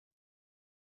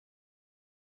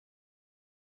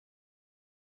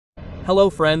Hello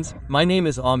friends, my name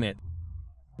is Amit.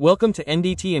 Welcome to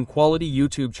NDT and Quality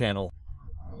YouTube channel.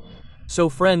 So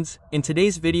friends, in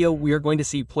today's video we are going to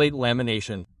see plate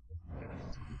lamination.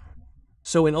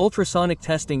 So in ultrasonic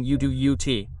testing you do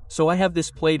UT, so I have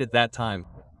this plate at that time.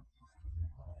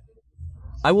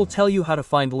 I will tell you how to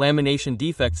find lamination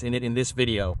defects in it in this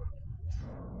video.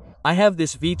 I have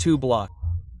this V2 block.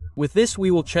 With this we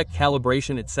will check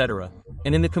calibration etc.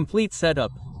 And in the complete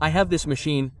setup, I have this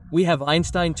machine, we have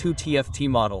Einstein 2 TFT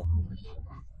model.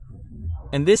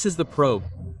 And this is the probe.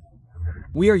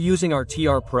 We are using our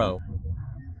TR Pro.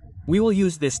 We will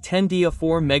use this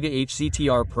 10dia4 Mega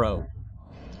HCTR Pro.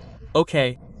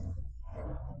 Okay.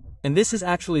 And this is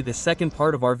actually the second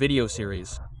part of our video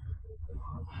series.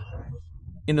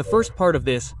 In the first part of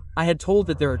this, I had told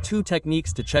that there are two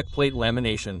techniques to check plate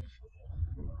lamination.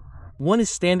 One is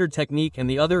standard technique and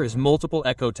the other is multiple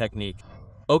echo technique.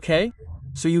 Okay?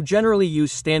 So you generally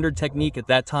use standard technique at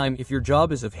that time if your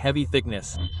job is of heavy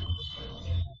thickness.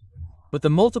 But the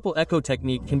multiple echo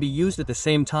technique can be used at the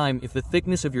same time if the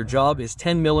thickness of your job is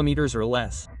 10 millimeters or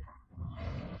less.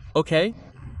 Okay?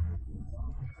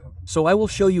 So I will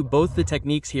show you both the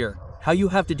techniques here, how you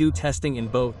have to do testing in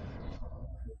both.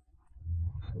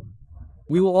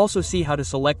 We will also see how to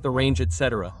select the range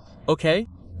etc. Okay?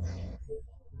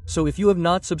 So if you have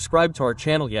not subscribed to our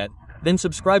channel yet, then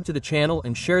subscribe to the channel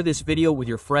and share this video with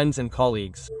your friends and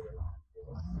colleagues.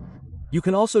 You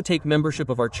can also take membership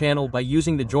of our channel by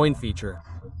using the join feature.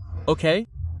 Okay?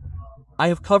 I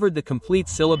have covered the complete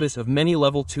syllabus of many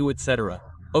level 2 etc.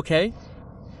 Okay?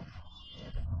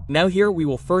 Now here we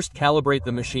will first calibrate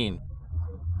the machine.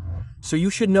 So you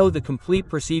should know the complete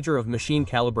procedure of machine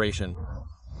calibration.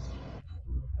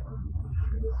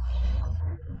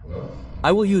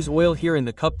 I will use oil here in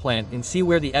the cup plant and see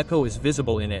where the echo is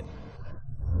visible in it.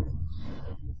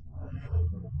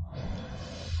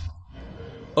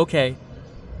 Okay.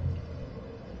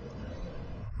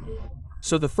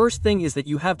 So the first thing is that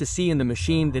you have to see in the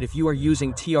machine that if you are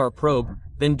using TR probe,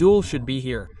 then dual should be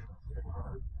here.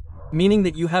 Meaning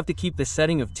that you have to keep the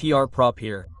setting of TR prop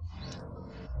here.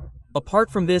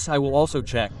 Apart from this I will also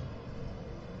check.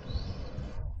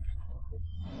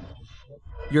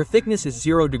 Your thickness is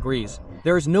 0 degrees,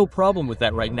 there is no problem with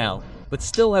that right now, but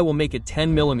still I will make it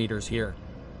 10 millimeters here.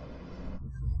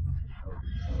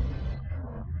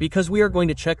 Because we are going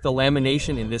to check the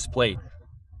lamination in this plate.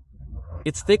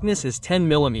 Its thickness is 10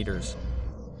 millimeters.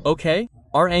 Okay,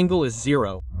 our angle is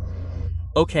 0.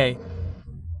 Okay.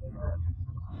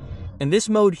 And this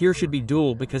mode here should be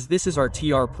dual because this is our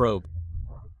TR probe.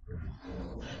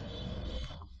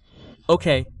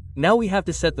 Okay, now we have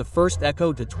to set the first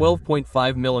echo to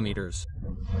 12.5 millimeters.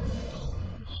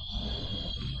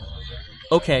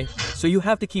 Okay, so you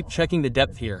have to keep checking the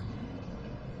depth here.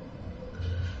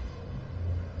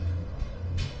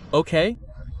 Okay?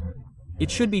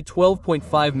 It should be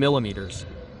 12.5 millimeters.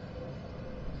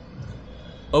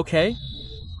 Okay?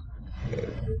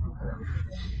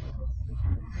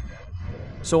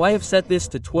 So I have set this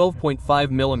to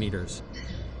 12.5 millimeters.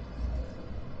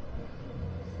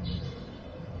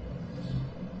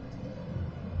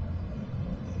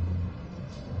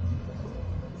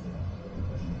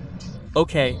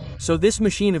 Okay, so this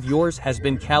machine of yours has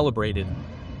been calibrated.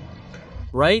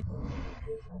 Right?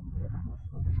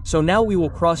 So now we will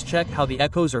cross-check how the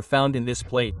echoes are found in this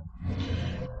plate.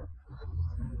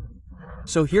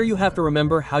 So here you have to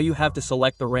remember how you have to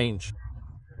select the range.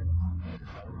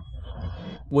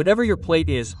 Whatever your plate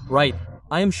is, right,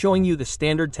 I am showing you the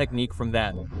standard technique from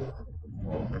that.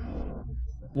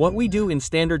 What we do in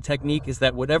standard technique is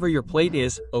that whatever your plate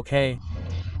is, okay,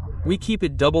 we keep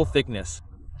it double thickness.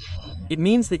 It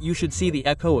means that you should see the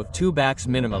echo of 2 backs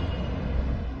minimum.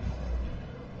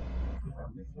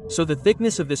 So the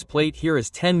thickness of this plate here is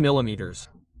 10 millimeters.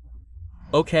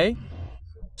 Okay?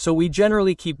 So we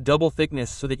generally keep double thickness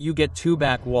so that you get 2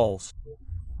 back walls.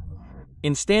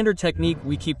 In standard technique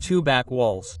we keep 2 back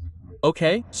walls.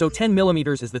 Okay? So 10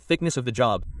 millimeters is the thickness of the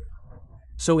job.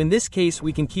 So in this case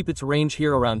we can keep its range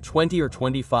here around 20 or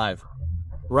 25.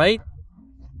 Right?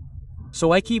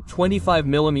 So I keep 25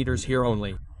 millimeters here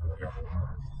only.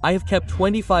 I have kept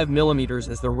 25 millimeters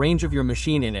as the range of your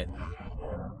machine in it.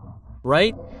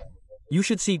 Right? You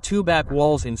should see 2 back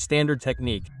walls in standard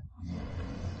technique.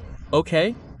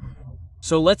 Okay?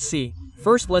 So let's see.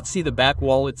 First let's see the back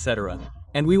wall etc.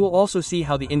 And we will also see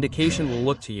how the indication will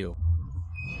look to you.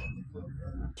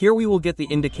 Here we will get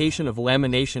the indication of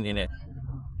lamination in it.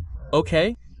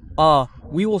 Okay?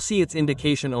 We will see its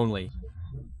indication only.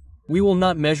 We will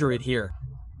not measure it here.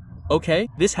 Okay?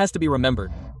 This has to be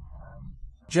remembered.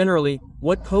 Generally,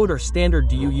 what code or standard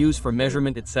do you use for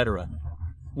measurement etc.?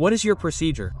 What is your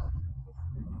procedure?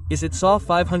 Is it SAW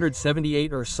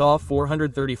 578 or SAW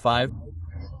 435?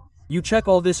 You check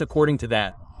all this according to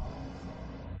that.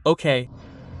 Okay.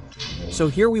 So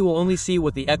here we will only see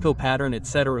what the echo pattern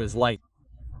etc. is like.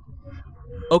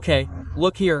 Okay,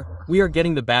 look here, we are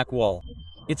getting the back wall.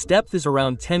 Its depth is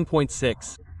around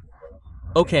 10.6.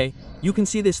 Okay, you can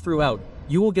see this throughout,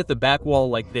 you will get the back wall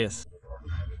like this.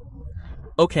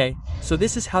 Okay, so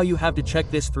this is how you have to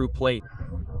check this through plate.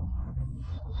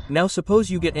 Now suppose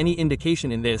you get any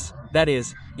indication in this, that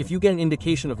is, if you get an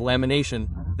indication of lamination,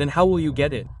 then how will you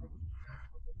get it?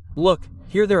 Look,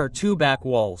 here there are two back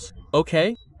walls,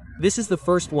 okay? This is the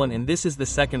first one and this is the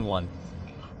second one.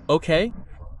 Okay?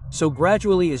 So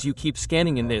gradually as you keep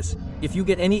scanning in this, if you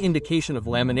get any indication of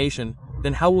lamination,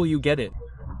 then how will you get it?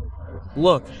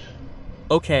 Look.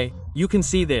 Okay, you can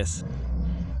see this.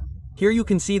 Here you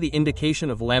can see the indication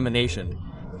of lamination.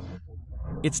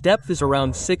 Its depth is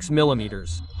around 6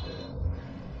 millimeters.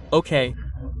 Okay.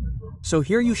 So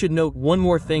here you should note one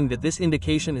more thing, that this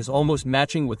indication is almost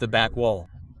matching with the back wall.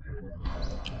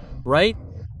 Right?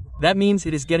 That means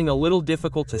it is getting a little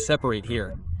difficult to separate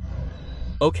here.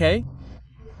 Okay?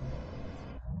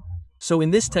 So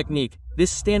in this technique,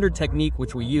 this standard technique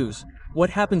which we use, what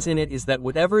happens in it is that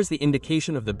whatever is the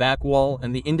indication of the back wall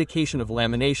and the indication of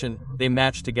lamination, they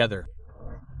match together.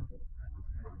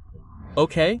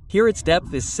 Okay, here its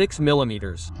depth is 6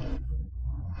 millimeters.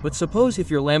 But suppose if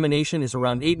your lamination is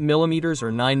around 8 millimeters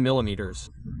or 9 millimeters.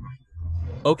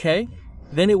 Okay,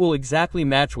 then it will exactly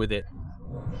match with it.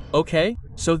 Okay,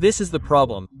 so this is the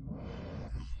problem.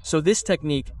 So this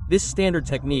technique, this standard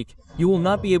technique, you will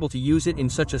not be able to use it in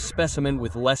such a specimen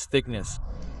with less thickness.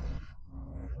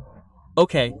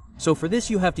 Okay, so for this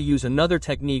you have to use another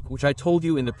technique which I told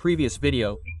you in the previous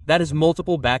video, that is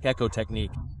multiple back echo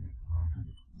technique.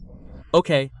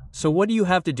 Okay, so what do you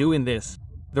have to do in this?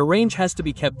 The range has to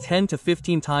be kept 10 to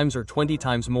 15 times or 20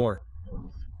 times more.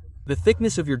 The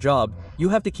thickness of your job, you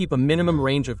have to keep a minimum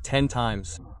range of 10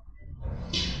 times.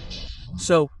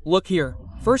 So, look here,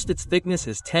 first its thickness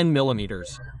is 10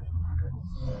 millimeters.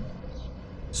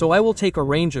 So I will take a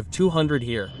range of 200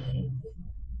 here.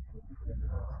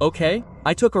 Okay,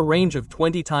 I took a range of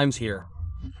 20 times here.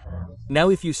 Now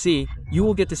if you see, you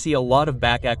will get to see a lot of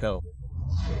back echo.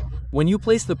 When you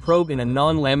place the probe in a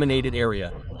non-laminated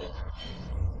area,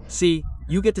 see,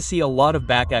 you get to see a lot of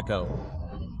back echo.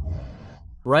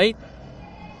 Right?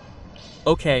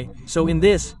 Okay, so in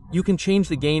this, you can change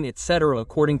the gain etc.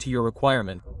 according to your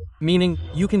requirement. Meaning,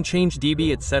 you can change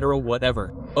dB etc.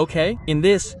 whatever. Okay, in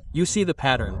this, you see the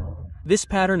pattern. This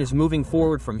pattern is moving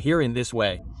forward from here in this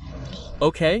way.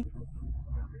 Okay?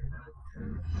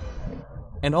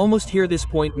 And almost here this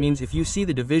point means if you see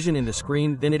the division in the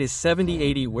screen, then it is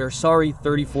 70-80 where sorry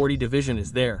 30-40 division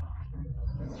is there.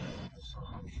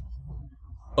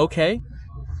 Okay?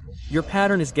 Your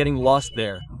pattern is getting lost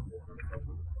there.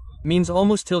 Means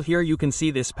almost till here you can see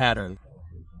this pattern.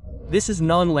 This is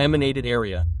non-laminated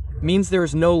area. Means there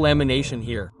is no lamination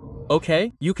here.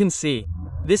 Okay? You can see.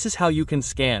 This is how you can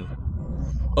scan.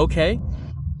 Okay?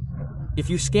 If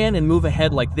you scan and move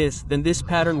ahead like this, then this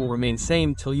pattern will remain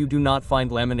same till you do not find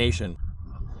lamination.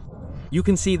 You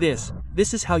can see this.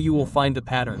 This is how you will find the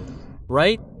pattern.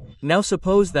 Right? Now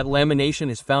suppose that lamination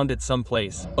is found at some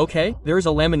place. Okay? There is a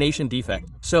lamination defect.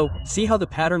 So, see how the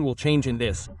pattern will change in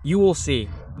this. You will see.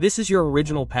 This is your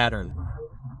original pattern.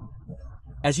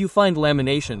 As you find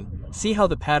lamination, see how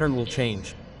the pattern will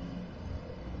change.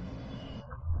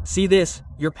 See this,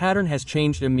 your pattern has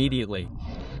changed immediately.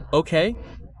 Okay?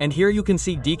 And here you can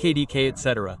see DK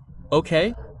etc.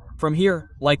 Okay? From here,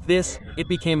 like this, it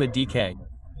became a DK.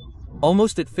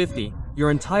 Almost at 50, your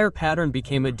entire pattern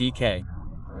became a DK.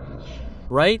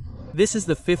 Right? This is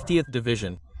the 50th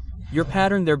division. Your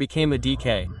pattern there became a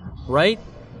DK. Right?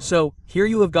 So, here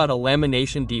you have got a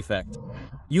lamination defect.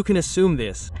 You can assume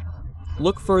this.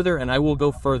 Look further and I will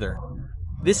go further.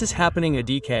 This is happening a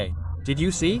DK. Did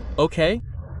you see? Okay?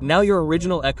 Now your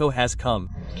original echo has come.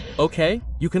 Okay?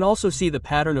 You can also see the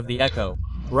pattern of the echo.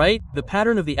 Right? The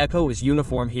pattern of the echo is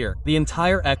uniform here. The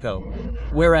entire echo.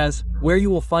 Whereas, where you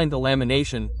will find the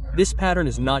lamination, this pattern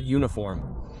is not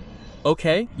uniform.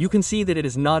 Okay? You can see that it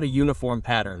is not a uniform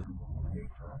pattern.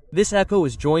 This echo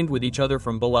is joined with each other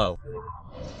from below.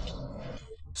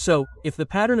 So, if the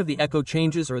pattern of the echo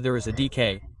changes or there is a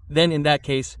decay, then in that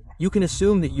case, you can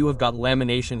assume that you have got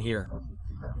lamination here.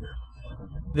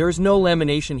 There is no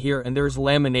lamination here and there is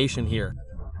lamination here.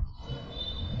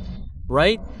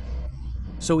 Right?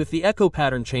 So if the echo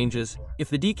pattern changes, if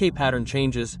the decay pattern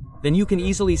changes, then you can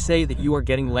easily say that you are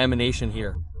getting lamination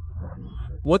here.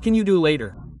 What can you do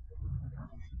later?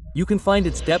 You can find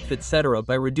its depth etc.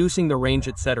 by reducing the range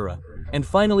etc. And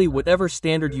finally, whatever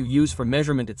standard you use for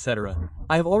measurement, etc.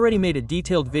 I have already made a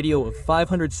detailed video of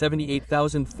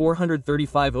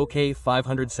 578,435 OK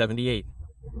 578.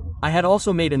 I had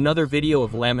also made another video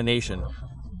of lamination.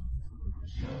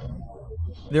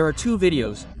 There are two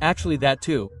videos, actually that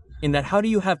too, in that how do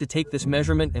you have to take this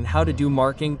measurement and how to do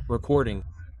marking, recording.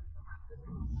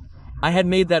 I had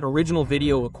made that original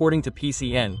video according to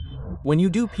PCN. When you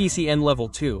do PCN level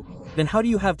 2, then how do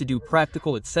you have to do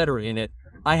practical etc. in it.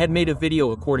 I had made a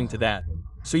video according to that.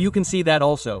 So you can see that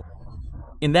also.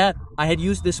 In that, I had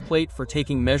used this plate for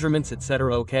taking measurements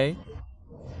etc. okay?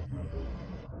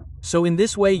 So in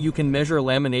this way you can measure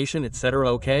lamination etc.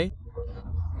 okay?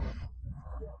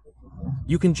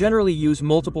 You can generally use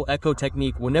multiple echo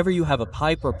technique whenever you have a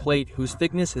pipe or plate whose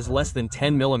thickness is less than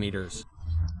 10 millimeters.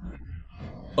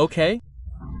 Okay?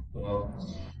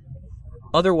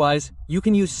 Otherwise, you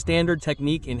can use standard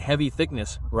technique in heavy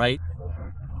thickness, right?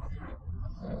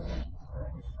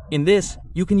 In this,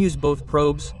 you can use both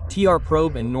probes, TR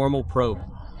probe and normal probe.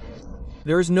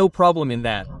 There is no problem in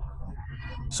that.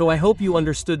 So I hope you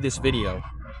understood this video.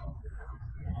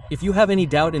 If you have any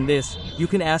doubt in this, you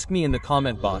can ask me in the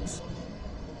comment box.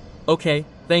 Okay,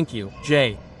 thank you,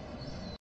 Jay.